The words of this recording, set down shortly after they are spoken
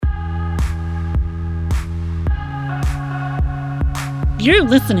You're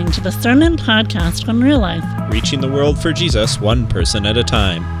listening to the Sermon Podcast from Real Life, reaching the world for Jesus one person at a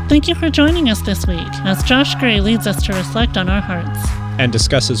time. Thank you for joining us this week as Josh Gray leads us to reflect on our hearts and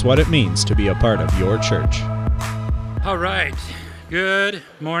discusses what it means to be a part of your church. All right. Good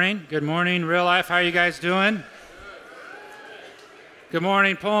morning. Good morning, Real Life. How are you guys doing? Good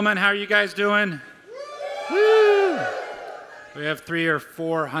morning, Pullman. How are you guys doing? Woo! We have 300 or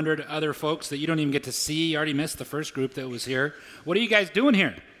 400 other folks that you don't even get to see. You already missed the first group that was here. What are you guys doing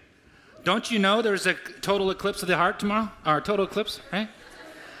here? Don't you know there's a total eclipse of the heart tomorrow? Or total eclipse, right?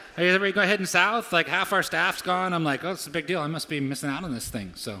 Are you ever heading south? Like half our staff's gone. I'm like, oh, it's a big deal. I must be missing out on this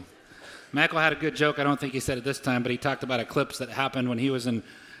thing. So Michael had a good joke. I don't think he said it this time, but he talked about eclipse that happened when he was in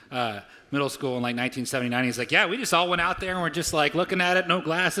middle school in like 1979. He's like, yeah, we just all went out there and we're just like looking at it, no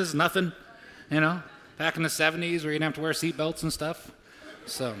glasses, nothing, you know? Back in the 70s where you didn't have to wear seatbelts and stuff.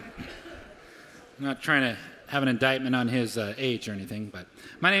 So I'm not trying to have an indictment on his age or anything, but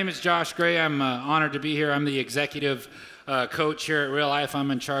my name is Josh Gray. I'm honored to be here. I'm the executive coach here at Real Life. I'm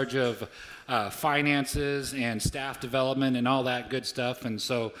in charge of finances and staff development and all that good stuff, and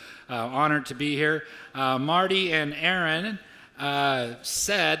so honored to be here. Marty and Aaron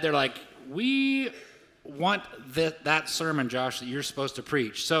said, they're like, we want that sermon, Josh, that you're supposed to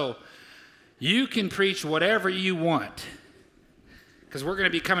preach. So you can preach whatever you want, because we're going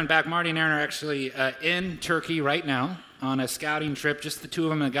to be coming back. Marty and Aaron are actually in Turkey right now on a scouting trip, just the two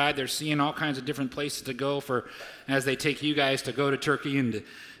of them and a guide. They're seeing all kinds of different places to go for as they take you guys to go to Turkey and to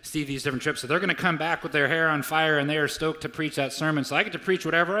see these different trips. So they're going to come back with their hair on fire, and they are stoked to preach that sermon. So I get to preach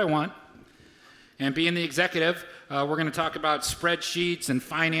whatever I want. And being the executive, we're going to talk about spreadsheets and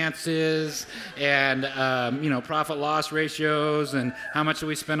finances and, profit loss ratios and how much do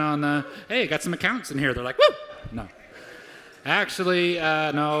we spend on hey, got some accountants in here. They're like, woo! No. Actually,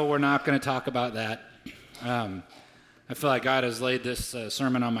 no, we're not going to talk about that. I feel like God has laid this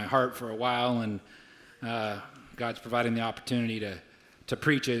sermon on my heart for a while, and God's providing the opportunity to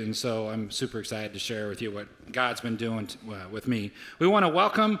preach it, and so I'm super excited to share with you what God's been doing with me. We want to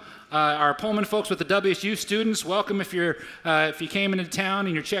welcome our Pullman folks with the WSU students. Welcome if you came into town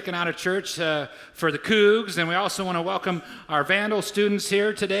and you're checking out a church for the Cougs, and we also want to welcome our Vandal students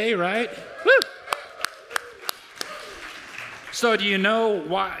here today, right? Woo! So do you know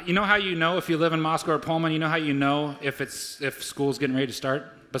why? You know how you know if you live in Moscow or Pullman? You know how you know if school's getting ready to start?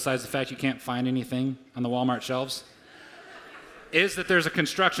 Besides the fact you can't find anything on the Walmart shelves, is that there's a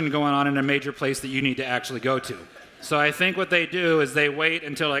construction going on in a major place that you need to actually go to. So I think what they do is they wait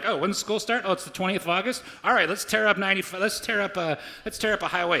until like, oh, when's school start? Oh, it's the 20th of August. All right, let's tear up 95. Let's tear up a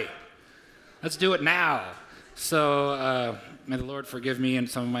highway. Let's do it now. So may the Lord forgive me and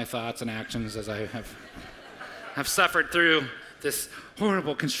some of my thoughts and actions as I have suffered through this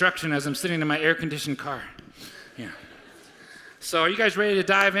horrible construction as I'm sitting in my air-conditioned car. Yeah. So are you guys ready to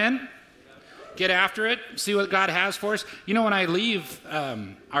dive in? Get after it, see what God has for us. You know, when I leave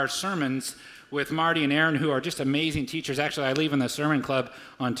our sermons with Marty and Aaron, who are just amazing teachers. Actually, I leave in the sermon club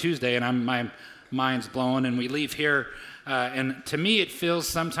on Tuesday, and my mind's blown, and we leave here. And to me, it feels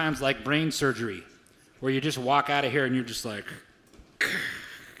sometimes like brain surgery, where you just walk out of here and you're just like,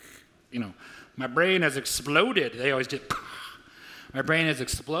 my brain has exploded. They always did. My brain has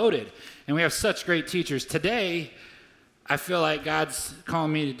exploded. And we have such great teachers. Today, I feel like God's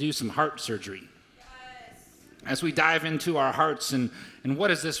calling me to do some heart surgery. Yes. As we dive into our hearts and what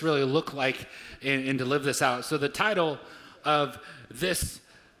does this really look like and to live this out. So the title of this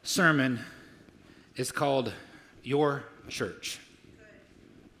sermon is called Your Church.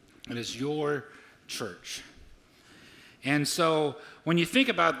 It is your church. And so when you think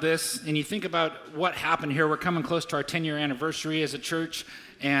about this and you think about what happened here, we're coming close to our 10-year anniversary as a church.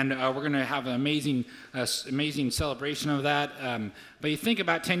 And we're going to have an amazing celebration of that. But you think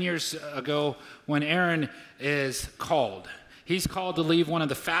about 10 years ago when Aaron is called. He's called to leave one of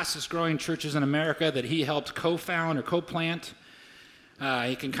the fastest growing churches in America that he helped co-found or co-plant.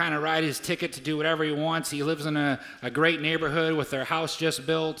 He can kind of ride his ticket to do whatever he wants. He lives in a great neighborhood with their house just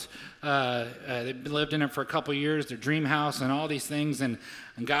built. They've lived in it for a couple years, their dream house and all these things. And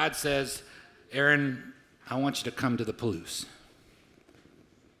God says, Aaron, I want you to come to the Palouse.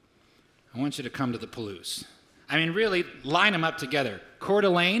 I want you to come to the Palouse. I mean, really, line them up together. Coeur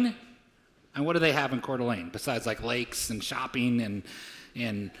d'Alene, and what do they have in Coeur d'Alene besides like lakes and shopping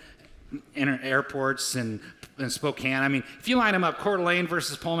and airports and Spokane? I mean, if you line them up, Coeur d'Alene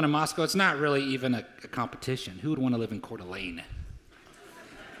versus Pullman and Moscow, it's not really even a competition. Who would want to live in Coeur d'Alene?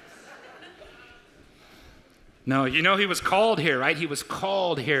 No, he was called here, right? He was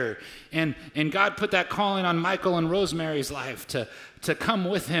called here. And God put that calling on Michael and Rosemary's life to come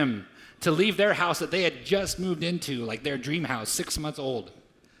with him to leave their house that they had just moved into, like their dream house, 6 months old,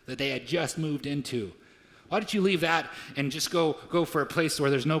 that they had just moved into? Why don't you leave that and just go for a place where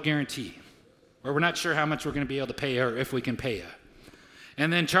there's no guarantee, where we're not sure how much we're going to be able to pay you or if we can pay you?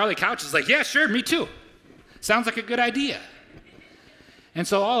 And then Charlie Couch is like, yeah, sure, me too. Sounds like a good idea. And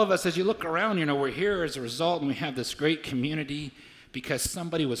so all of us, as you look around, we're here as a result, and we have this great community because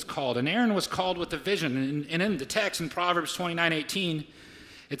somebody was called. And Aaron was called with a vision. And in the text in Proverbs 29:18,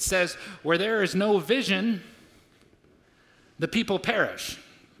 it says, where there is no vision, the people perish.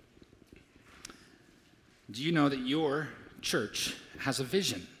 Do you know that your church has a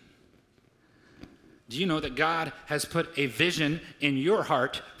vision? Do you know that God has put a vision in your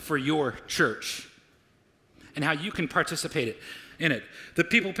heart for your church and how you can participate in it? The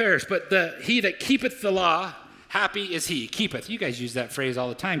people perish, but he that keepeth the law, happy is he. Keepeth. You guys use that phrase all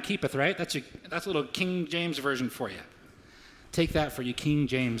the time. Keepeth, right? That's a little King James version for you. Take that for you King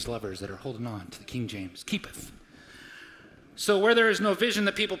James lovers that are holding on to the King James. Keepeth. So where there is no vision,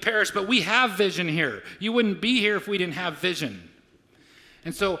 the people perish, but we have vision here. You wouldn't be here if we didn't have vision.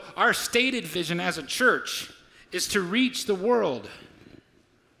 And so our stated vision as a church is to reach the world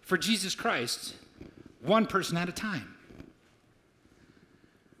for Jesus Christ, one person at a time.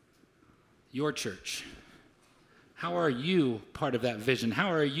 Your church. How are you part of that vision?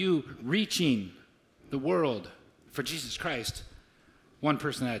 How are you reaching the world for Jesus Christ, one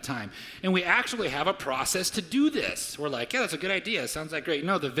person at a time? And we actually have a process to do this. We're like, yeah, that's a good idea. Sounds like great.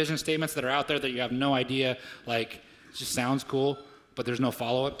 No, the vision statements that are out there that you have no idea, like, it just sounds cool, but there's no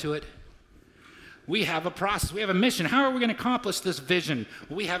follow-up to it. We have a process. We have a mission. How are we going to accomplish this vision?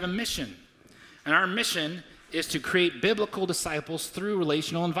 Well, we have a mission. And our mission is to create biblical disciples through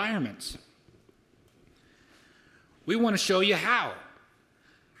relational environments. We want to show you how.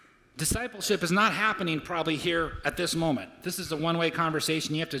 Discipleship is not happening probably here at this moment. This is a one-way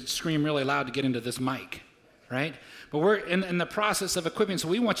conversation. You have to scream really loud to get into this mic, right? But we're in the process of equipping, so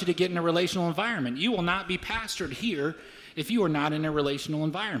we want you to get in a relational environment. You will not be pastored here if you are not in a relational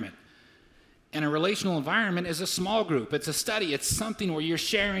environment. And a relational environment is a small group. It's a study. It's something where you're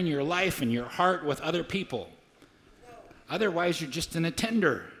sharing your life and your heart with other people. Otherwise, you're just an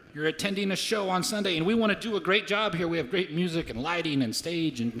attender. You're attending a show on Sunday, and we want to do a great job here. We have great music and lighting and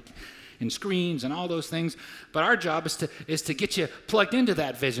stage and screens and all those things. But our job is to get you plugged into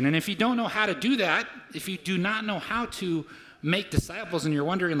that vision. And if you don't know how to do that, if you do not know how to make disciples, and you're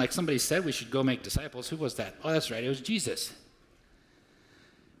wondering, like somebody said we should go make disciples. Who was that? Oh, that's right. It was Jesus.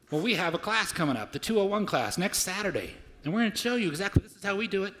 Well, we have a class coming up, the 201 class, next Saturday. And we're going to show you exactly, this is how we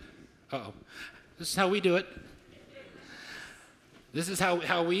do it. This is how we do it. This is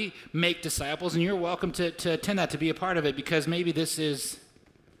how we make disciples, and you're welcome to attend that, to be a part of it, because maybe this is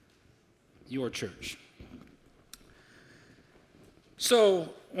your church.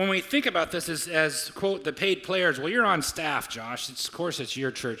 So when we think about this as quote, the paid players, well, you're on staff, Josh. Of course it's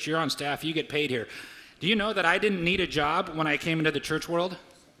your church. You're on staff. You get paid here. Do you know that I didn't need a job when I came into the church world?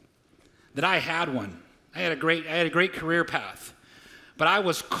 That I had one. I had a great career path. But I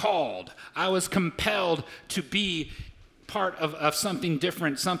was called. I was compelled to be part of something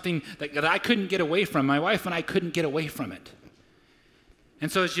different, something that I couldn't get away from. My wife and I couldn't get away from it.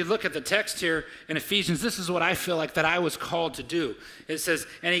 And so as you look at the text here in Ephesians, this is what I feel like that I was called to do. It says,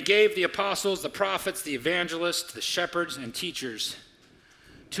 and he gave the apostles, the prophets, the evangelists, the shepherds, and teachers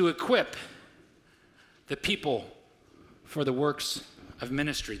to equip the people for the works of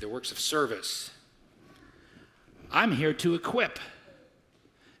ministry, the works of service. I'm here to equip.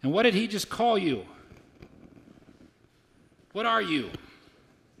 And what did he just call you? What are you?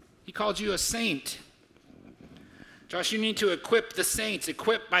 He called you a saint. Josh, you need to equip the saints,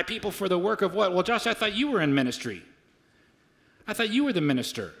 equip my people for the work of what? Well, Josh, I thought you were in ministry. I thought you were the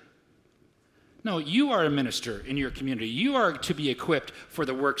minister. No, you are a minister in your community. You are to be equipped for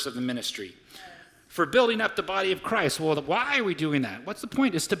the works of the ministry, for building up the body of Christ. Well, why are we doing that? What's the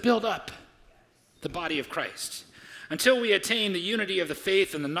point? It's to build up the body of Christ until we attain the unity of the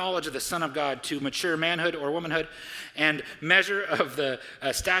faith and the knowledge of the Son of God, to mature manhood or womanhood and measure of the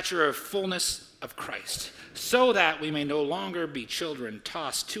stature of fullness of Christ, so that we may no longer be children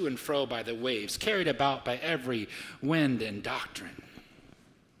tossed to and fro by the waves, carried about by every wind and doctrine,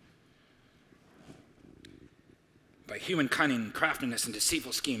 by human cunning, craftiness, and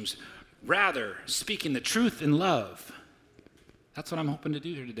deceitful schemes, rather speaking the truth in love. That's what I'm hoping to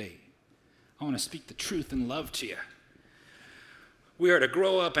do here today. I want to speak the truth in love to you. We are to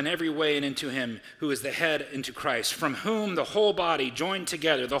grow up in every way and into him who is the head, into Christ, from whom the whole body joined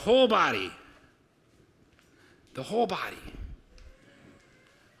together, the whole body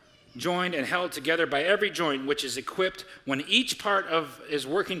joined and held together by every joint, which is equipped when each part is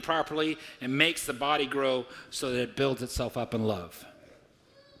working properly and makes the body grow so that it builds itself up in love.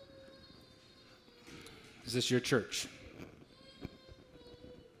 Is this your church?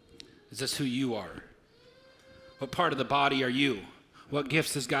 Is this who you are? What part of the body are you? What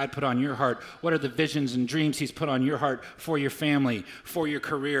gifts has God put on your heart? What are the visions and dreams he's put on your heart for your family, for your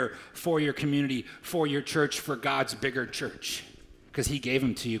career, for your community, for your church, for God's bigger church? Because he gave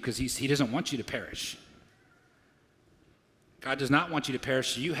them to you, because he doesn't want you to perish. God does not want you to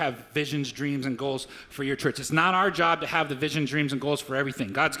perish. You have visions, dreams, and goals for your church. It's not our job to have the vision, dreams, and goals for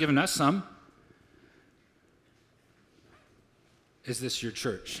everything. God's given us some. Is this your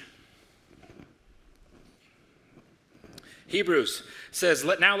church? Hebrews says,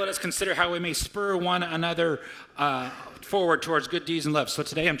 now let us consider how we may spur one another forward towards good deeds and love. So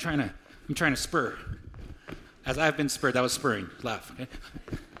today I'm trying to spur. As I've been spurred, that was spurring. Laugh, okay?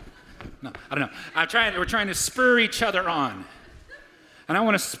 No, I don't know. We're trying to spur each other on. And I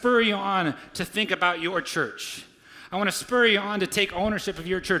want to spur you on to think about your church. I want to spur you on to take ownership of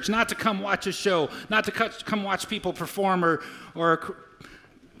your church, not to come watch a show, not to come watch people perform or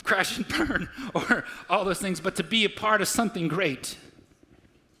crash and burn or all those things, but to be a part of something great.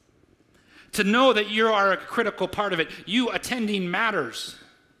 To know that you are a critical part of it. You attending matters.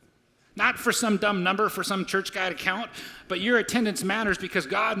 Not for some dumb number for some church guy to count, but your attendance matters because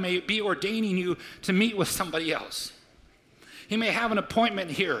God may be ordaining you to meet with somebody else. He may have an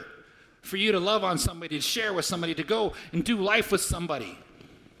appointment here for you to love on somebody, to share with somebody, to go and do life with somebody.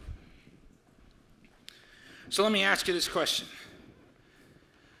 So let me ask you this question.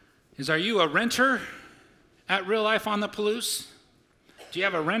 Are you a renter at Real Life on the Palouse? Do you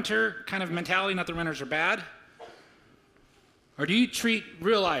have a renter kind of mentality? Not that renters are bad. Or do you treat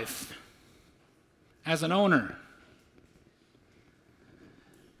Real Life as an owner?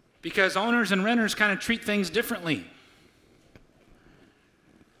 Because owners and renters kind of treat things differently.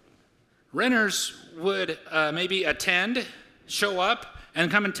 Renters would maybe attend, show up,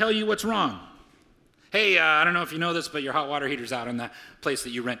 and come and tell you what's wrong. Hey, I don't know if you know this, but your hot water heater's out in that place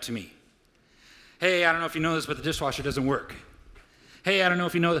that you rent to me. Hey, I don't know if you know this, but the dishwasher doesn't work. Hey, I don't know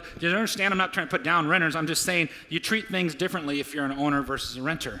if you know that. Do you understand? I'm not trying to put down renters. I'm just saying you treat things differently if you're an owner versus a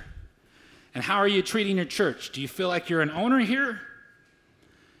renter. And how are you treating your church? Do you feel like you're an owner here?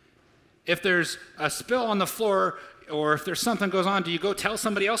 If there's a spill on the floor or if there's something goes on, do you go tell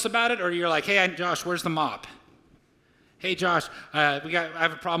somebody else about it? Or you're like, hey, Josh, where's the mop? Hey, Josh, I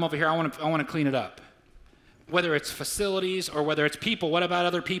have a problem over here. I want to clean it up. Whether it's facilities or whether it's people, what about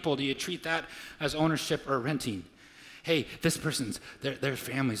other people? Do you treat that as ownership or renting? Hey, this person's, their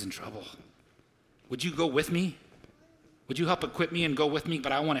family's in trouble. Would you go with me? Would you help equip me and go with me?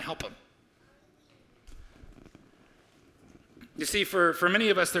 But I want to help them. You see, for many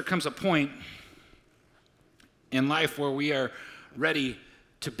of us, there comes a point in life where we are ready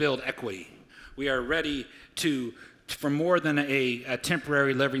to build equity. We are ready for more than a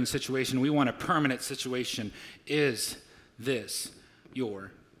temporary living situation. We want a permanent situation. Is this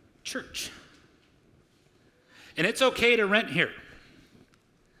your church? And it's okay to rent here.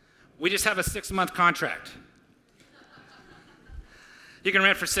 We just have a 6-month contract. You can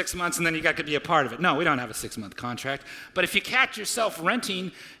rent for 6 months and then you got to be a part of it. No, we don't have a 6-month contract. But if you catch yourself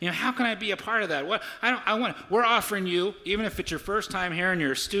renting, how can I be a part of that? We're offering you, even if it's your first time here and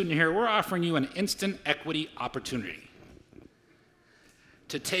you're a student here, we're offering you an instant equity opportunity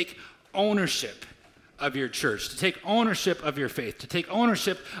to take ownership of your church, to take ownership of your faith, to take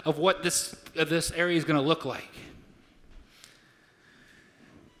ownership of what this area is going to look like.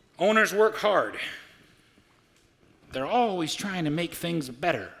 Owners work hard. They're always trying to make things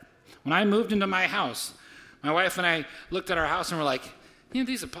better. When I moved into my house, my wife and I looked at our house and we're like,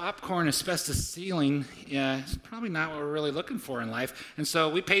 these are popcorn, asbestos ceiling. Yeah, it's probably not what we're really looking for in life. And so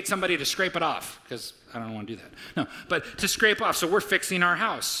we paid somebody to scrape it off because I don't want to do that. No, but to scrape off. So we're fixing our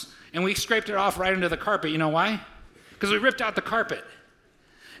house. And we scraped it off right into the carpet. You know why? Because we ripped out the carpet.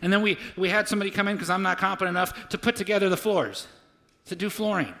 And then we had somebody come in, because I'm not competent enough, to put together the floors, to do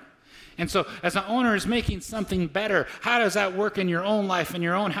flooring. And so as an owner is making something better, how does that work in your own life, in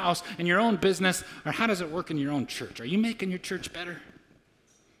your own house, in your own business, or how does it work in your own church? Are you making your church better?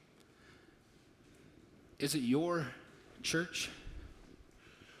 Is it your church?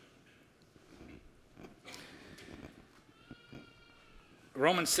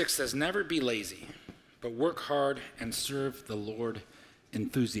 Romans 6 says, never be lazy, but work hard and serve the Lord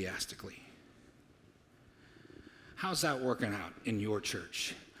enthusiastically. How's that working out in your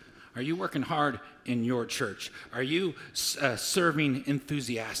church? Are you working hard in your church? Are you serving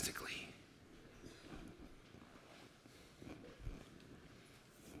enthusiastically?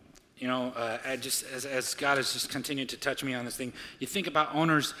 as God has just continued to touch me on this thing, you think about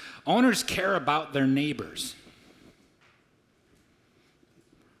owners. Owners care about their neighbors.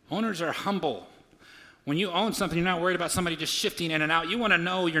 Owners are humble. When you own something, you're not worried about somebody just shifting in and out. You want to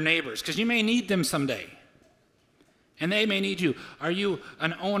know your neighbors because you may need them someday. And they may need you. Are you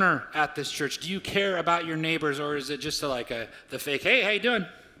an owner at this church? Do you care about your neighbors, or is it just the fake, hey, how you doing?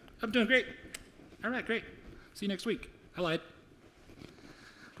 I'm doing great. All right, great. See you next week. I lied.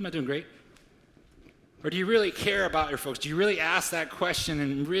 I'm not doing great. Or do you really care about your folks? Do you really ask that question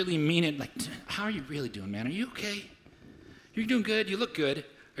and really mean it? Like, how are you really doing, man? Are you okay? You're doing good. You look good.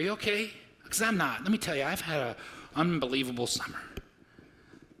 Are you okay? Because I'm not. Let me tell you, I've had an unbelievable summer.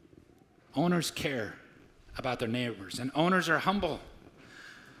 Owners care about their neighbors, and owners are humble.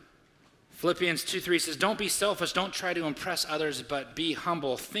 Philippians 2:3 says, don't be selfish, don't try to impress others, but be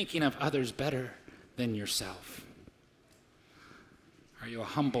humble, thinking of others better than yourself. Are you a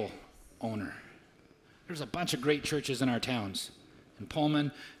humble owner? There's a bunch of great churches in our towns, in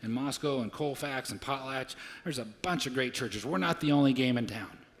Pullman, in Moscow, in Colfax, and Potlatch. There's a bunch of great churches. We're not the only game in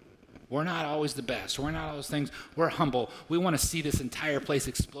town. We're not always the best. We're not all those things. We're humble. We want to see this entire place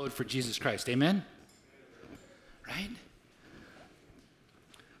explode for Jesus Christ. Amen? Right?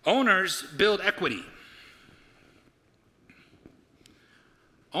 Owners build equity.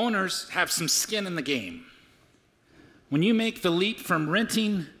 Owners have some skin in the game. When you make the leap from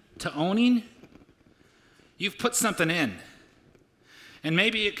renting to owning, you've put something in. And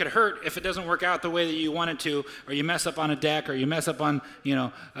maybe it could hurt if it doesn't work out the way that you want it to, or you mess up on a deck, or you mess up on,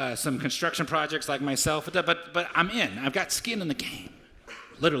 some construction projects like myself. But I'm in. I've got skin in the game.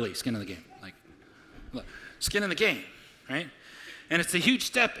 Literally, skin in the game. Look, skin in the game, right? And it's a huge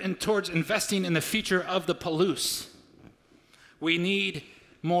step towards investing in the future of the Palouse. We need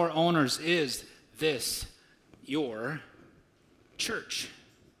more owners. Is this your church?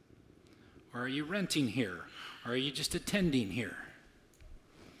 Or are you renting here? Or are you just attending here?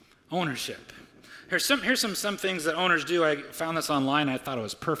 Ownership. Here's some things that owners do. I found this online. I thought it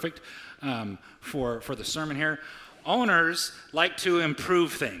was perfect for the sermon here. Owners like to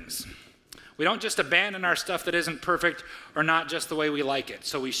improve things. We don't just abandon our stuff that isn't perfect or not just the way we like it.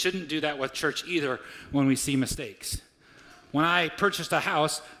 So we shouldn't do that with church either when we see mistakes. When I purchased a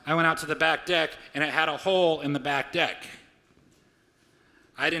house, I went out to the back deck and it had a hole in the back deck.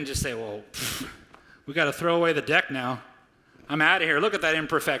 I didn't just say, we got to throw away the deck now. I'm out of here. Look at that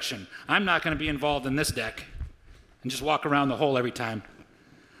imperfection. I'm not going to be involved in this deck and just walk around the hole every time.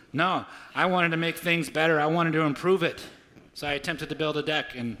 No, I wanted to make things better. I wanted to improve it. So I attempted to build a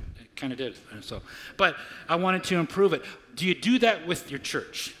deck, and it kind of did. But I wanted to improve it. Do you do that with your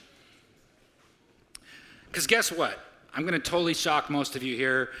church? Because guess what? I'm going to totally shock most of you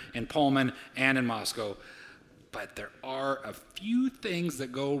here in Pullman and in Moscow, but there are a few things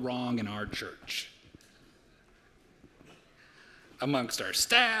that go wrong in our church. Amongst our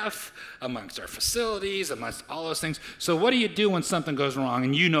staff, amongst our facilities, amongst all those things. So what do you do when something goes wrong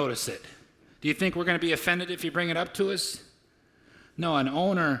and you notice it? Do you think we're going to be offended if you bring it up to us? No, an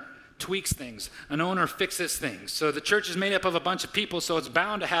owner tweaks things. An owner fixes things. So the church is made up of a bunch of people, so it's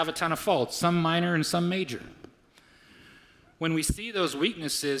bound to have a ton of faults, some minor and some major. When we see those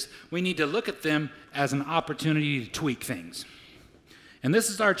weaknesses, we need to look at them as an opportunity to tweak things. And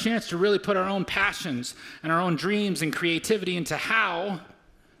this is our chance to really put our own passions and our own dreams and creativity into how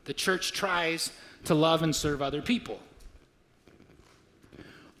the church tries to love and serve other people.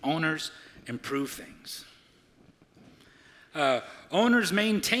 Owners improve things. Owners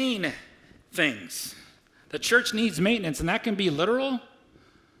maintain things. The church needs maintenance, and that can be literal,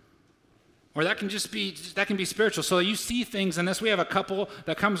 or that can be spiritual. So you see things in this. We have a couple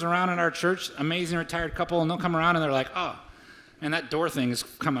that comes around in our church, amazing retired couple, and they'll come around and they're like, oh, and that door thing is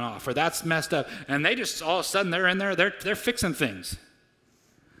coming off, or that's messed up. And they just, all of a sudden, they're in there, they're fixing things.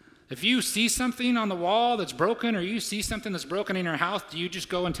 If you see something on the wall that's broken, or you see something that's broken in your house, do you just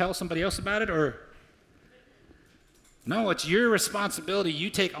go and tell somebody else about it, or? No, it's your responsibility. You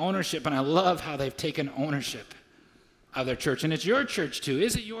take ownership, and I love how they've taken ownership of their church. And it's your church, too.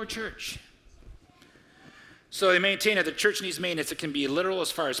 Is it your church? So they maintain that the church needs maintenance. It can be literal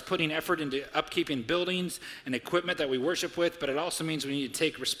as far as putting effort into upkeeping buildings and equipment that we worship with, but it also means we need to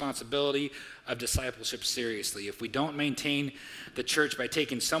take responsibility of discipleship seriously. If we don't maintain the church by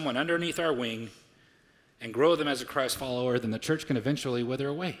taking someone underneath our wing and grow them as a Christ follower, then the church can eventually wither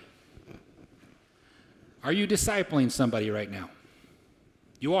away. Are you discipling somebody right now?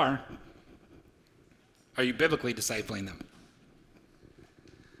 You are. Are you biblically discipling them?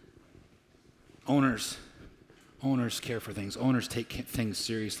 Owners care for things. Owners take things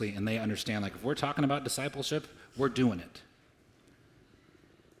seriously, and they understand, like, if we're talking about discipleship, we're doing it.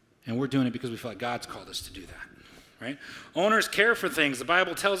 And we're doing it because we feel like God's called us to do that. Right? Owners care for things. The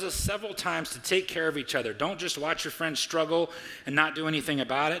Bible tells us several times to take care of each other. Don't just watch your friends struggle and not do anything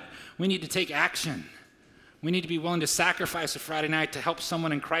about it. We need to take action. We need to be willing to sacrifice a Friday night to help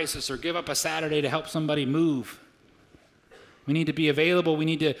someone in crisis or give up a Saturday to help somebody move. We need to be available. We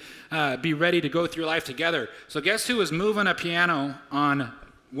need to be ready to go through life together. So guess who was moving a piano on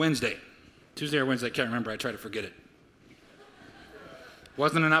Wednesday? Tuesday or Wednesday, I can't remember. I try to forget it.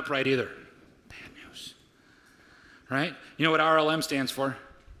 Wasn't an upright either. Right? You know what RLM stands for?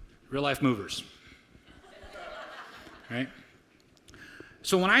 Real life movers. Right?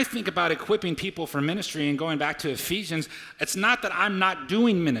 So when I think about equipping people for ministry and going back to Ephesians, it's not that I'm not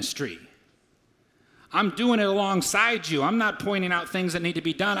doing ministry. I'm doing it alongside you. I'm not pointing out things that need to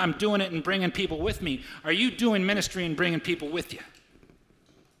be done. I'm doing it and bringing people with me. Are you doing ministry and bringing people with you?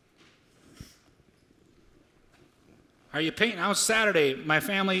 Are you painting? I was Saturday. My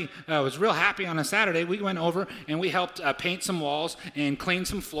family was real happy on a Saturday. We went over and we helped paint some walls and clean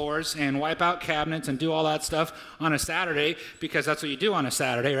some floors and wipe out cabinets and do all that stuff on a Saturday because that's what you do on a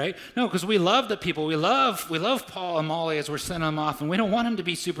Saturday, right? No, because we love the people. We love Paul and Molly as we're sending them off, and we don't want them to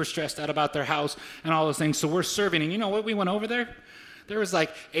be super stressed out about their house and all those things. So we're serving. And you know what? We went over there. There was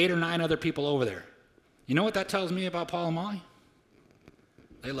like 8 or 9 other people over there. You know what that tells me about Paul and Molly?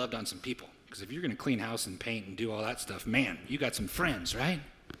 They loved on some people. Because if you're going to clean house and paint and do all that stuff, man, you got some friends, right?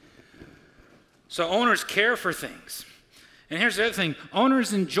 So owners care for things. And here's the other thing.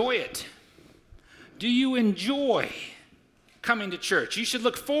 Owners enjoy it. Do you enjoy coming to church? You should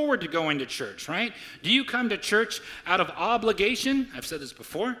look forward to going to church, right? Do you come to church out of obligation? I've said this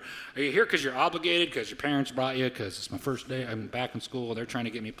before. Are you here because you're obligated, because your parents brought you, because it's my first day, I'm back in school, they're trying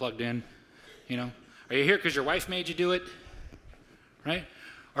to get me plugged in, you know? Are you here because your wife made you do it, right?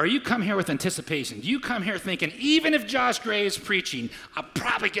 Or you come here with anticipation? Do you come here thinking, even if Josh Gray is preaching, I'll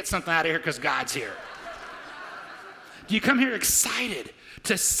probably get something out of here because God's here? Do you come here excited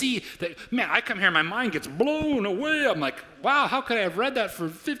to see that? Man, I come here, my mind gets blown away. I'm like, wow, how could I have read that for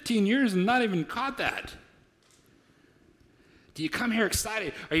 15 years and not even caught that? Do you come here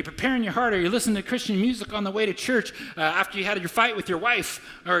excited? Are you preparing your heart? Are you listening to Christian music on the way to church after you had your fight with your wife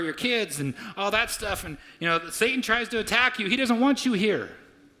or your kids and all that stuff? And, you know, Satan tries to attack you. He doesn't want you here.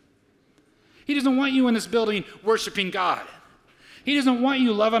 He doesn't want you in this building worshiping God. He doesn't want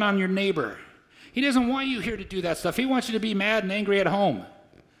you loving on your neighbor. He doesn't want you here to do that stuff. He wants you to be mad and angry at home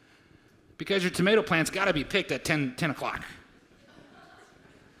because your tomato plant's got to be picked at 10 o'clock.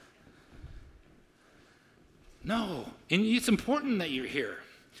 No, and it's important that you're here.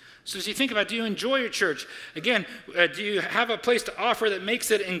 So as you think about, do you enjoy your church? Again, do you have a place to offer that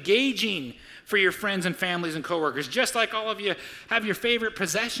makes it engaging for your friends and families and coworkers? Just like all of you have your favorite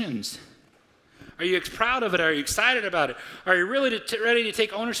possessions. Are you proud of it? Are you excited about it? Are you really ready to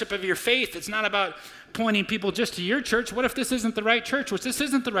take ownership of your faith? It's not about pointing people just to your church. What if this isn't the right church? Which this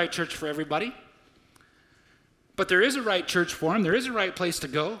isn't the right church for everybody. But there is a right church for them. There is a right place to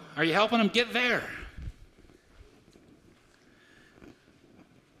go. Are you helping them get there?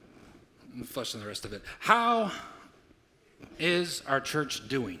 I'm flushing the rest of it. How is our church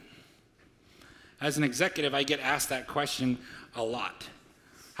doing? As an executive, I get asked that question a lot.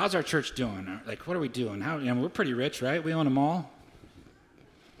 How's our church doing? Like, what are we doing? We're pretty rich, right? We own a mall.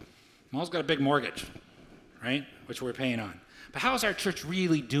 Mall's got a big mortgage, right? Which we're paying on. But how's our church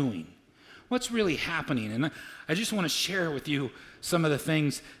really doing? What's really happening? And I just want to share with you some of the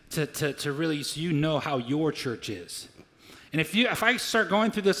things to really, so you know how your church is. And if I start going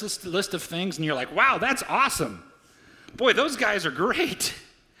through this list of things and you're like, wow, that's awesome. Boy, those guys are great.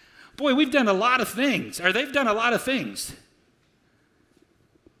 Boy, we've done a lot of things. Or they've done a lot of things.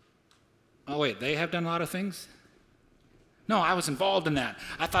 Oh, wait, they have done a lot of things? No, I was involved in that.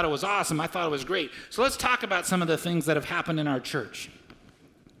 I thought it was awesome. I thought it was great. So let's talk about some of the things that have happened in our church.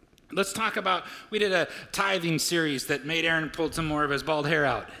 Let's talk about, we did a tithing series that made Aaron pull some more of his bald hair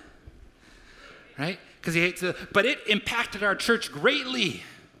out. Right? Because he hates but it impacted our church greatly.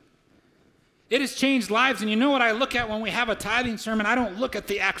 It has changed lives. And you know what I look at when we have a tithing sermon? I don't look at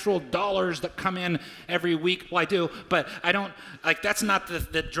the actual dollars that come in every week. Well, I do, but I don't, that's not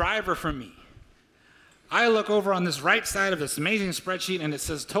the driver for me. I look over on this right side of this amazing spreadsheet and it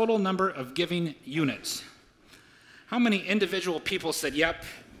says total number of giving units. How many individual people said, yep,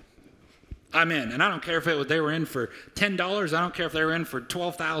 I'm in? And I don't care if they were in for $10. I don't care if they were in for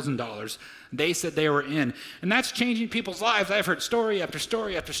 $12,000. They said they were in. And that's changing people's lives. I've heard story after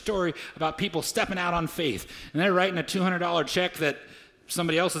story after story about people stepping out on faith. And they're writing a $200 check that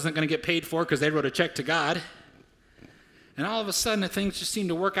somebody else isn't going to get paid for because they wrote a check to God. And all of a sudden, things just seem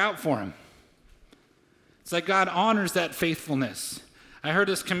to work out for them. It's like God honors that faithfulness. I heard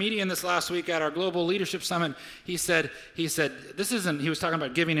this comedian this last week at our Global Leadership Summit. He said, this isn't, he was talking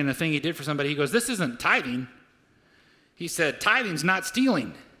about giving in a thing he did for somebody. He goes, this isn't tithing. He said, tithing's not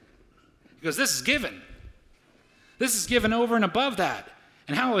stealing. He goes, this is giving. This is given over and above that.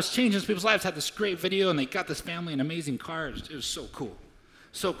 And how it was changing people's lives. Had this great video, and they got this family an amazing car. It was so cool.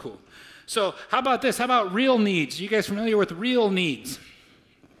 So cool. So how about this? How about real needs? You guys familiar with real needs?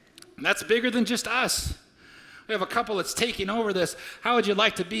 And that's bigger than just us. We have a couple that's taking over this. How would you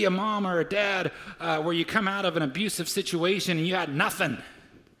like to be a mom or a dad where you come out of an abusive situation and you had nothing?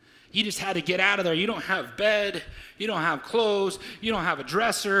 You just had to get out of there. You don't have bed. You don't have clothes. You don't have a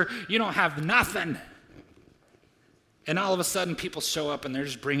dresser. You don't have nothing. And all of a sudden, people show up and they're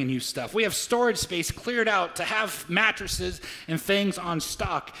just bringing you stuff. We have storage space cleared out to have mattresses and things on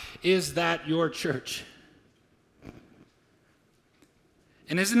stock. Is that your church?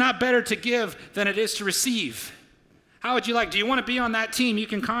 And is it not better to give than it is to receive? How would you like? Do you want to be on that team? You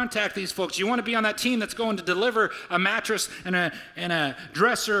can contact these folks. You want to be on that team that's going to deliver a mattress and a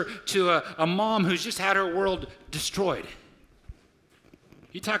dresser to a mom who's just had her world destroyed.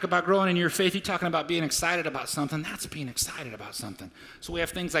 You talk about growing in your faith. You're talking about being excited about something. That's being excited about something. So we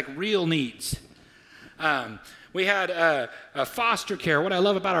have things like real needs. We had a foster care. What I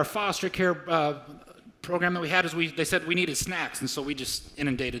love about our foster care program that we had is they said we needed snacks, and so we just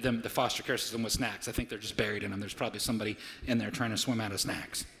inundated the foster care system with snacks. I think they're just buried in them. There's probably somebody in there trying to swim out of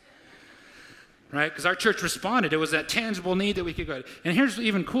snacks. Right? Because our church responded. It was that tangible need that we could go. And here's the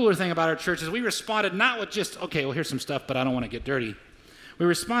even cooler thing about our church is we responded not with just, okay, well, here's some stuff, but I don't want to get dirty. We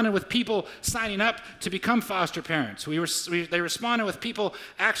responded with people signing up to become foster parents. They responded with people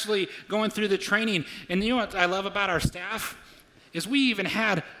actually going through the training. And you know what I love about our staff is we even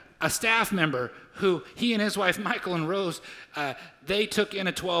had a staff member who, he and his wife, Michael and Rose, they took in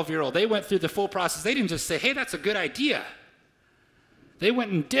a 12-year-old. They went through the full process. They didn't just say, hey, that's a good idea. They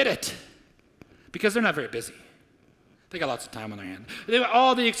went and did it because they're not very busy. They got lots of time on their hands. They had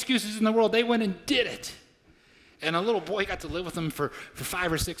all the excuses in the world. They went and did it. And a little boy got to live with them for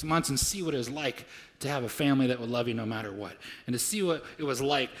 5 or 6 months and see what it was like to have a family that would love you no matter what. And to see what it was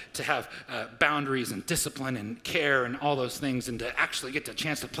like to have boundaries and discipline and care and all those things, and to actually get the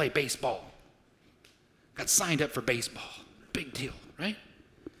chance to play baseball. Got signed up for baseball. Big deal, right?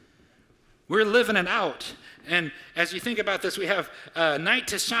 We're living it out. And as you think about this, we have Night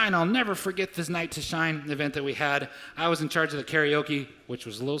to Shine. I'll never forget this Night to Shine event that we had. I was in charge of the karaoke, which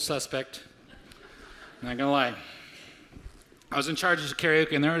was a little suspect. Not gonna lie. I was in charge of the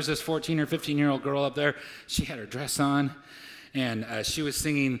karaoke, and there was this 14 or 15-year-old girl up there. She had her dress on, and she was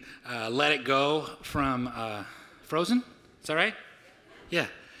singing Let It Go from Frozen. Is that right? Yeah.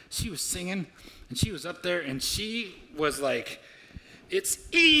 She was singing, and she was up there, and she was like, it's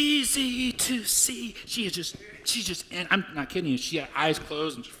easy to see. She just, and I'm not kidding you, she had eyes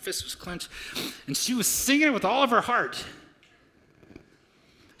closed, and her fist was clenched, and she was singing it with all of her heart.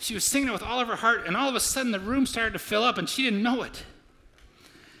 She was singing it with all of her heart, and all of a sudden the room started to fill up, and she didn't know it.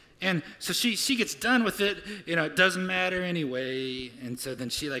 And so she gets done with it, it doesn't matter anyway. And so then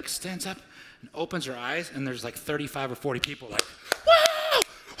she stands up and opens her eyes, and there's 35 or 40 people woo!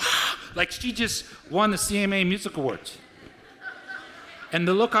 Like she just won the CMA Music Awards. And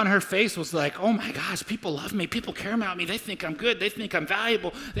the look on her face was like, oh my gosh, people love me, people care about me, they think I'm good, they think I'm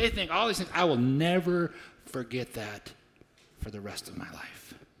valuable, they think all these things. I will never forget that for the rest of my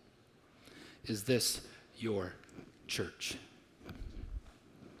life. Is this your church?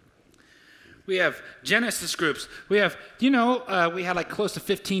 We have Genesis groups. We have, we had close to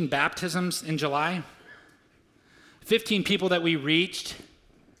 15 baptisms in July. 15 people that we reached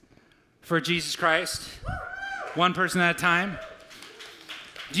for Jesus Christ, one person at a time.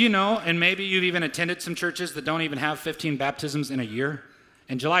 Do you know, and maybe you've even attended some churches that don't even have 15 baptisms in a year?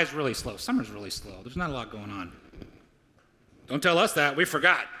 And July is really slow. Summer's really slow. There's not a lot going on. Don't tell us that. We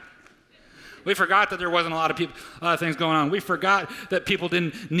forgot. We forgot that there wasn't a lot of things going on. We forgot that people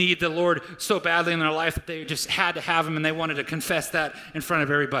didn't need the Lord so badly in their life that they just had to have him, and they wanted to confess that in front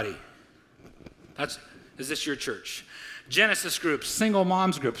of everybody. Is this your church? Genesis groups, single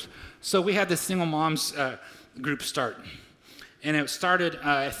moms groups. So we had this single moms group start. And it started,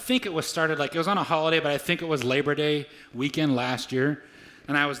 I think it was started it was on a holiday, but I think it was Labor Day weekend last year.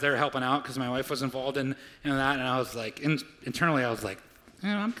 And I was there helping out because my wife was involved in that. And I was internally I was like,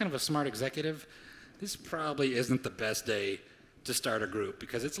 I'm kind of a smart executive. This probably isn't the best day to start a group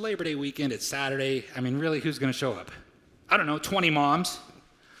because it's Labor Day weekend, it's Saturday. I mean, really, who's going to show up? I don't know, 20 moms,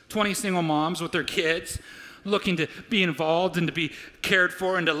 20 single moms with their kids looking to be involved and to be cared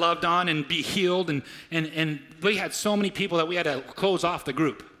for and to loved on and be healed. And we had so many people that we had to close off the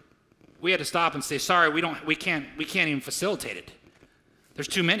group. We had to stop and say, sorry, we can't even facilitate it. There's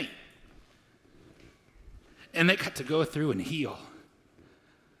too many. And they got to go through and heal.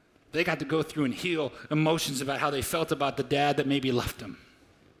 They got to go through and heal emotions about how they felt about the dad that maybe left them,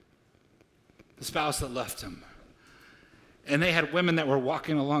 the spouse that left them. And they had women that were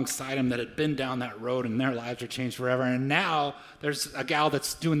walking alongside them that had been down that road and their lives were changed forever. And now there's a gal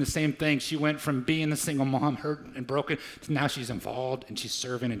that's doing the same thing. She went from being a single mom, hurt and broken, to now she's involved and she's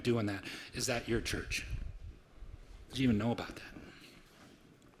serving and doing that. Is that your church? Did you even know about that?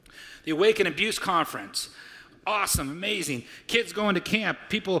 The Awaken Abuse Conference. Awesome, amazing. Kids going to camp.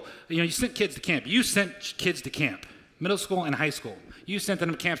 People, you sent kids to camp. You sent kids to camp, middle school and high school. You sent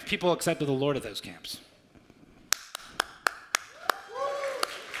them to camps. People accepted the Lord at those camps.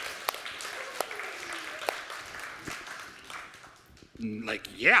 Like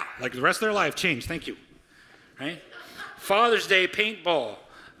the rest of their life changed. Thank you. Right? Father's Day paintball.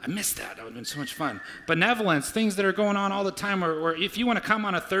 I missed that. That would have been so much fun. Benevolence, things that are going on all the time where if you want to come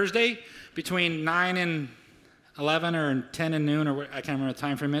on a Thursday between 9 and 11 or 10 and noon, or I can't remember what the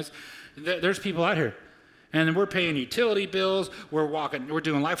time frame is, there's people out here. And we're paying utility bills. We're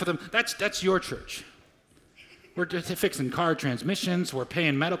doing life with them. That's your church. We're fixing car transmissions. We're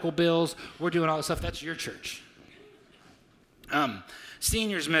paying medical bills. We're doing all this stuff. That's your church.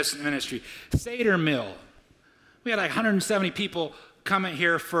 Seniors ministry, Seder Mill. We had like 170 people coming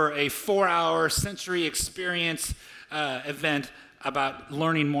here for a 4-hour sensory experience event about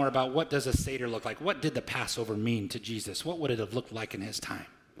learning more about what does a Seder look like. What did the Passover mean to Jesus? What would it have looked like in his time?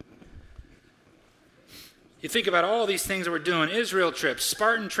 You think about all these things that we're doing, Israel trips,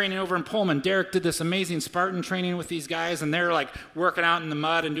 Spartan training over in Pullman. Derek did this amazing Spartan training with these guys, and they're like working out in the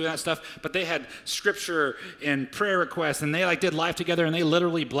mud and doing that stuff, but they had scripture and prayer requests, and they like did life together, and they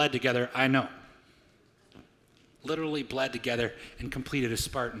literally bled together, I know. Literally bled together and completed a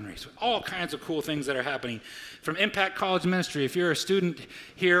Spartan race. All kinds of cool things that are happening. From Impact College Ministry, if you're a student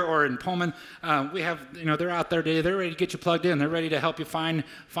here or in Pullman, we have, they're out there today, they're ready to get you plugged in, they're ready to help you find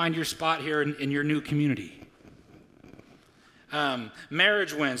your spot here in your new community.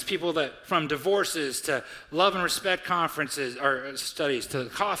 Marriage wins, people that from divorces to love and respect conferences or studies to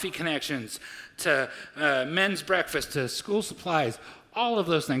coffee connections to men's breakfast to school supplies, all of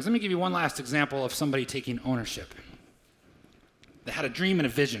those things. Let me give you one last example of somebody taking ownership. They had a dream and a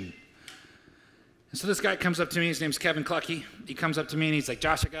vision. And so this guy comes up to me, his name's Kevin Clucky. He comes up to me and he's like,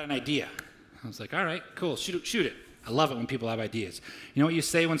 Josh, I got an idea. I was like, all right, cool, shoot it. I love it when people have ideas. You know what you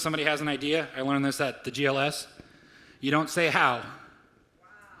say when somebody has an idea? I learned this at the GLS. You don't say how. Wow.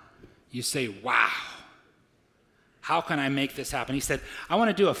 You say, wow. How can I make this happen? He said, I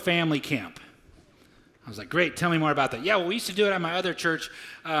want to do a family camp. I was like, great, tell me more about that. Yeah, well, we used to do it at my other church,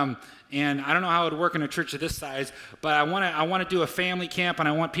 and I don't know how it would work in a church of this size, but I want to do a family camp, and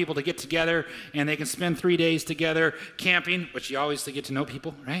I want people to get together, and they can spend 3 days together camping, which you always get to know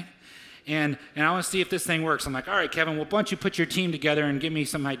people, right? And I want to see if this thing works. I'm like, all right, Kevin, well, why don't you put your team together and give me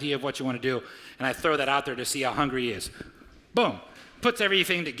some idea of what you want to do? And I throw that out there to see how hungry he is. Boom. Puts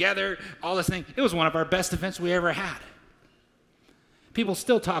everything together, all this thing. It was one of our best events we ever had. People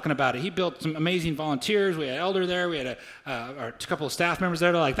still talking about it. He built some amazing volunteers. We had an elder there. We had a couple of staff members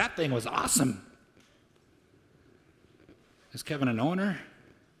there. They're like, that thing was awesome. Is Kevin an owner?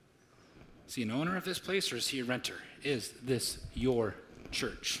 Is he an owner of this place or is he a renter? Is this your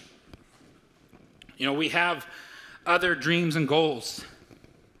church? We have other dreams and goals.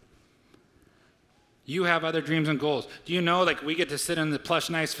 You have other dreams and goals. Do you know, we get to sit in the plush,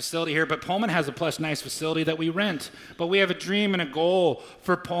 nice facility here, but Pullman has a plush, nice facility that we rent. But we have a dream and a goal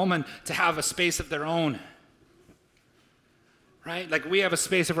for Pullman to have a space of their own. Right? We have a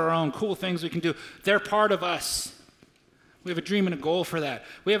space of our own, cool things we can do. They're part of us. We have a dream and a goal for that.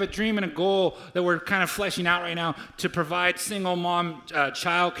 We have a dream and a goal that we're kind of fleshing out right now to provide single mom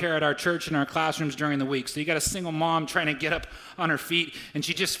child care at our church and our classrooms during the week. So you got a single mom trying to get up on her feet, and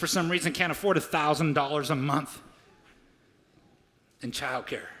she just, for some reason, can't afford $1,000 a month in child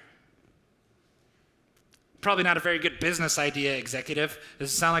care. Probably not a very good business idea, executive.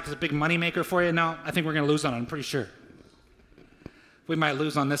 Does it sound like it's a big moneymaker for you? No, I think we're going to lose on it, I'm pretty sure. We might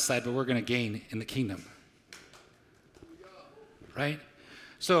lose on this side, but we're going to gain in the kingdom. Right?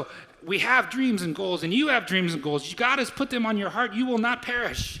 So we have dreams and goals, and you have dreams and goals. God has put them on your heart. You will not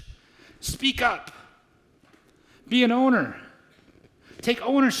perish. Speak up. Be an owner. Take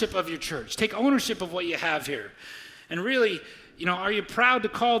ownership of your church. Take ownership of what you have here. And really, are you proud to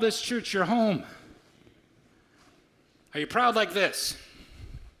call this church your home? Are you proud like this?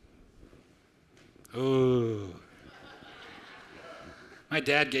 Ooh. My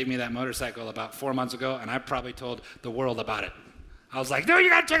dad gave me that motorcycle about 4 months ago, and I probably told the world about it. I was like, no, you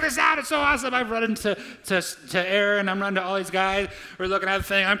got to check this out. It's so awesome. I've run into Aaron. I'm running to all these guys. We're looking at the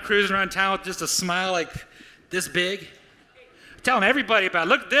thing. I'm cruising around town with just a smile like this big. I'm telling everybody about it.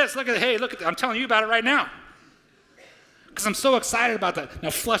 Look at this. I'm telling you about it right now. Because I'm so excited about that. Now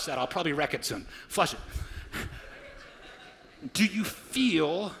flush that. I'll probably wreck it soon. Flush it. Do you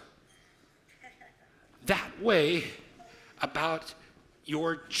feel that way about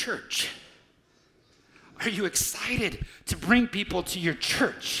your church? Are you excited to bring people to your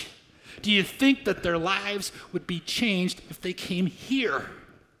church? Do you think that their lives would be changed if they came here?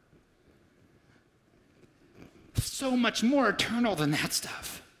 So much more eternal than that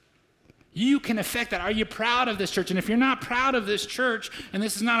stuff. You can affect that. Are you proud of this church? And if you're not proud of this church, and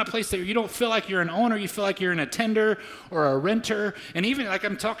this is not a place that you don't feel like you're an owner, you feel like you're an attender or a renter, and even like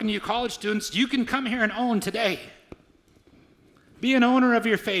I'm talking to you college students, you can come here and own today. Be an owner of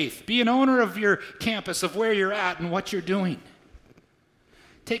your faith. Be an owner of your campus, of where you're at and what you're doing.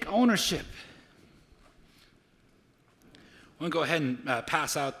 Take ownership. I'm going to go ahead and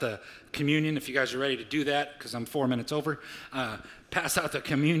pass out the communion if you guys are ready to do that, because I'm 4 minutes over. Pass out the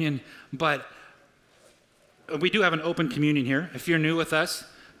communion. But we do have an open communion here. If you're new with us,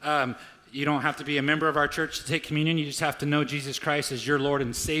 you don't have to be a member of our church to take communion. You just have to know Jesus Christ as your Lord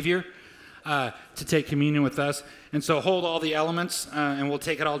and Savior to take communion with us. And so hold all the elements, and we'll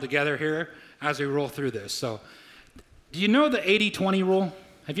take it all together here as we roll through this. So do you know the 80-20 rule?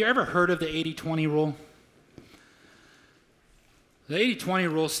 Have you ever heard of the 80-20 rule? The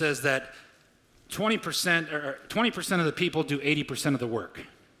 80-20 rule says that 20% of the people do 80% of the work.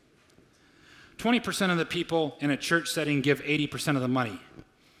 20% of the people in a church setting give 80% of the money.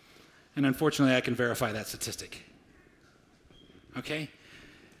 And unfortunately, I can verify that statistic. Okay?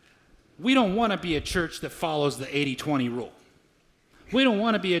 We don't want to be a church that follows the 80-20 rule. We don't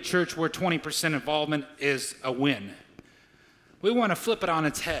want to be a church where 20% involvement is a win. We want to flip it on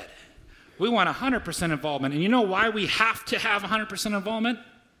its head. We want 100% involvement. And you know why we have to have 100% involvement?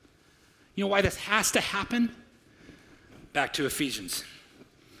 You know why this has to happen? Back to Ephesians.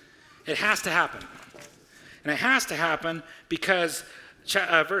 It has to happen. And it has to happen because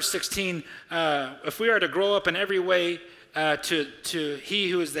verse 16, if we are to grow up in every way to he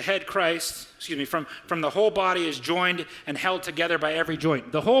who is the head, Christ, from the whole body is joined and held together by every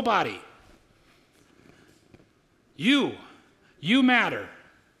joint. The whole body. You matter.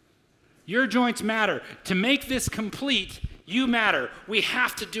 Your joints matter. To make this complete, you matter. We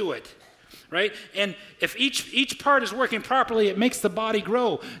have to do it, right? And if each part is working properly, it makes the body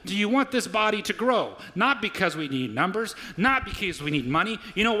grow. Do you want this body to grow? Not because we need numbers, not because we need money.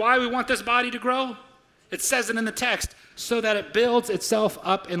 You know why we want this body to grow? It says it in the text, so that it builds itself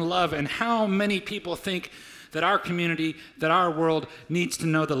up in love. And how many people think that our community, that our world needs to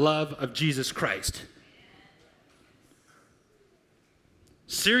know the love of Jesus Christ?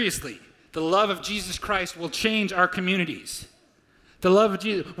 Seriously, the love of Jesus Christ will change our communities. The love of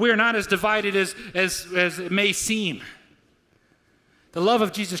Jesus. We are not as divided as it may seem. The love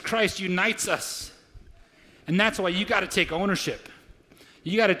of Jesus Christ unites us. And that's why you got to take ownership.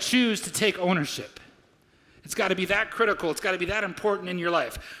 You got to choose to take ownership. It's got to be that critical. It's got to be that important in your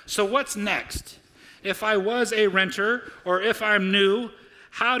life. So what's next? If I was a renter or if I'm new,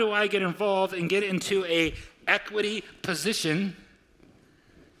 how do I get involved and get into a equity position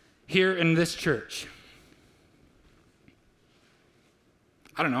here in this church?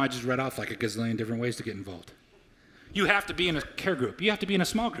 I don't know, I just read off like a gazillion different ways to get involved. You have to be in a care group. You have to be in a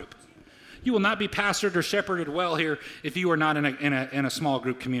small group. You will not be pastored or shepherded well here if you are not in a small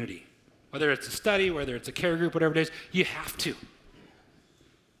group community. Whether it's a study, whether it's a care group, whatever it is, you have to.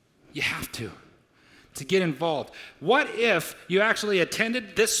 You have to get involved. What if you actually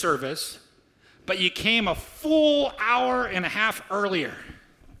attended this service, but you came a full hour and a half earlier?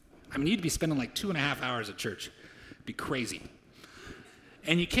 I mean, you'd be spending like 2.5 hours at church. It'd be crazy.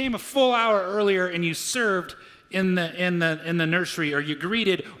 And you came a full hour earlier and you served in the nursery, or you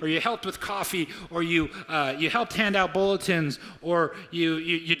greeted, or you helped with coffee, or you helped hand out bulletins, or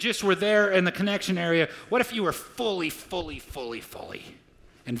you just were there in the connection area. What if you were fully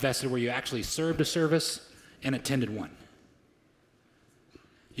invested, where you actually served a service and attended one?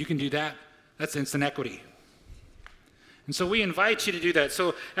 You can do that. That's instant equity. And so we invite you to do that.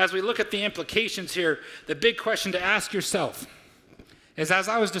 So as we look at the implications here, the big question to ask yourself is, as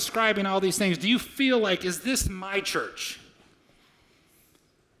I was describing all these things, do you feel like, is this my church?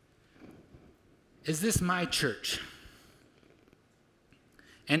 Is this my church?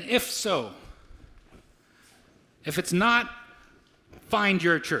 And if so, if it's not, find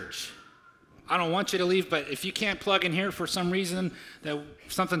your church. I don't want you to leave, but if you can't plug in here for some reason, that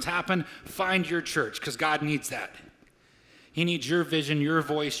something's happened, find your church, because God needs that. He needs your vision, your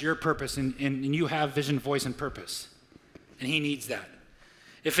voice, your purpose, and you have vision, voice, and purpose. And he needs that.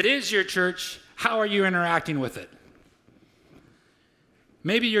 If it is your church, how are you interacting with it?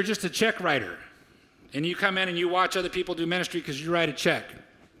 Maybe you're just a check writer, and you come in and you watch other people do ministry because you write a check.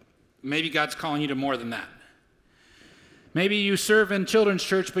 Maybe God's calling you to more than that. Maybe you serve in children's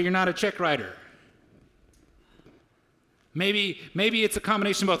church, but you're not a check writer. Maybe it's a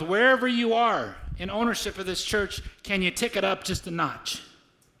combination of both. Wherever you are in ownership of this church, can you tick it up just a notch?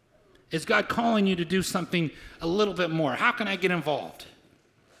 Is God calling you to do something a little bit more? How can I get involved?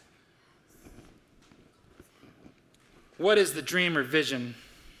 What is the dream or vision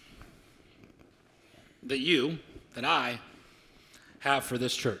that I have for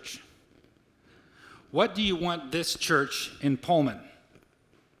this church? What do you want this church in Pullman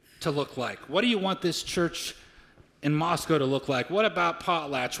to look like? What do you want this church in Moscow to look like? What about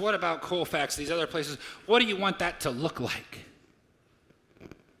Potlatch? What about Colfax, these other places? What do you want that to look like?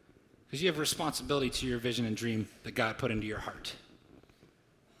 Because you have responsibility to your vision and dream that God put into your heart.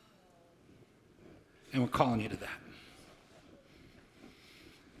 And we're calling you to that.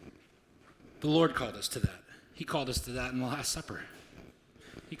 The Lord called us to that. He called us to that in the Last Supper.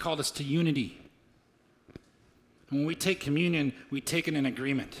 He called us to unity. And when we take communion, we take it in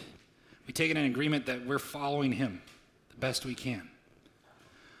agreement. We take it in agreement that we're following him the best we can.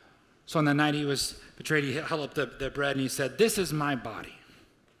 So on the night he was betrayed, he held up the bread and he said, "This is my body."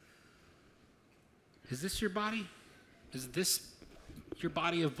 Is this your body? Is this your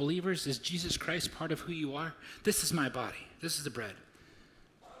body of believers? Is Jesus Christ part of who you are? This is my body. This is the bread.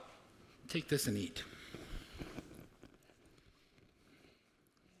 Take this and eat.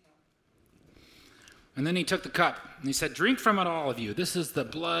 And then he took the cup and he said, "Drink from it, all of you. This is the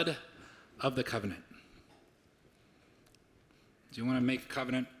blood of the covenant." Do you want to make a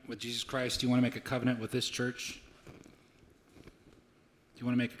covenant with Jesus Christ? Do you want to make a covenant with this church? Do you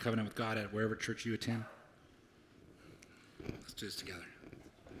want to make a covenant with God at wherever church you attend? Let's do this together.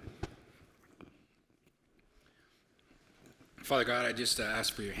 Father God, I just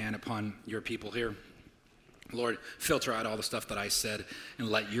ask for your hand upon your people here. Lord, filter out all the stuff that I said and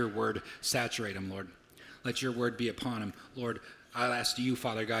let your word saturate them, Lord. Let your word be upon them. Lord, I'll ask you,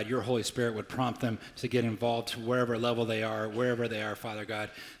 Father God, your Holy Spirit would prompt them to get involved to wherever level they are, wherever they are, Father God,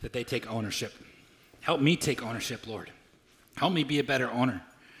 that they take ownership. Help me take ownership, Lord. Help me be a better owner.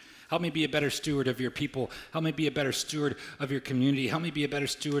 Help me be a better steward of your people. Help me be a better steward of your community. Help me be a better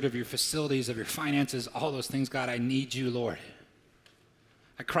steward of your facilities, of your finances, all those things, God. I need you, Lord.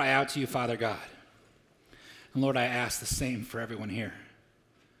 I cry out to you, Father God. And Lord, I ask the same for everyone here.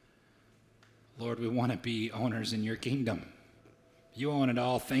 Lord, we want to be owners in your kingdom. You own it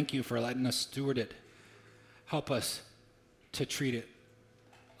all. Thank you for letting us steward it. Help us to treat it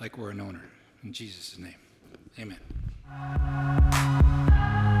like we're an owner. In Jesus' name, amen.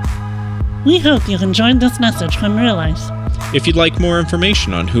 We hope you enjoyed this message from Real Life. If you'd like more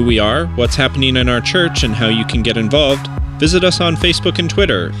information on who we are, what's happening in our church, and how you can get involved, visit us on Facebook and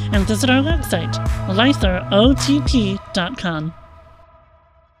Twitter. And visit our website, LiferOTP.com.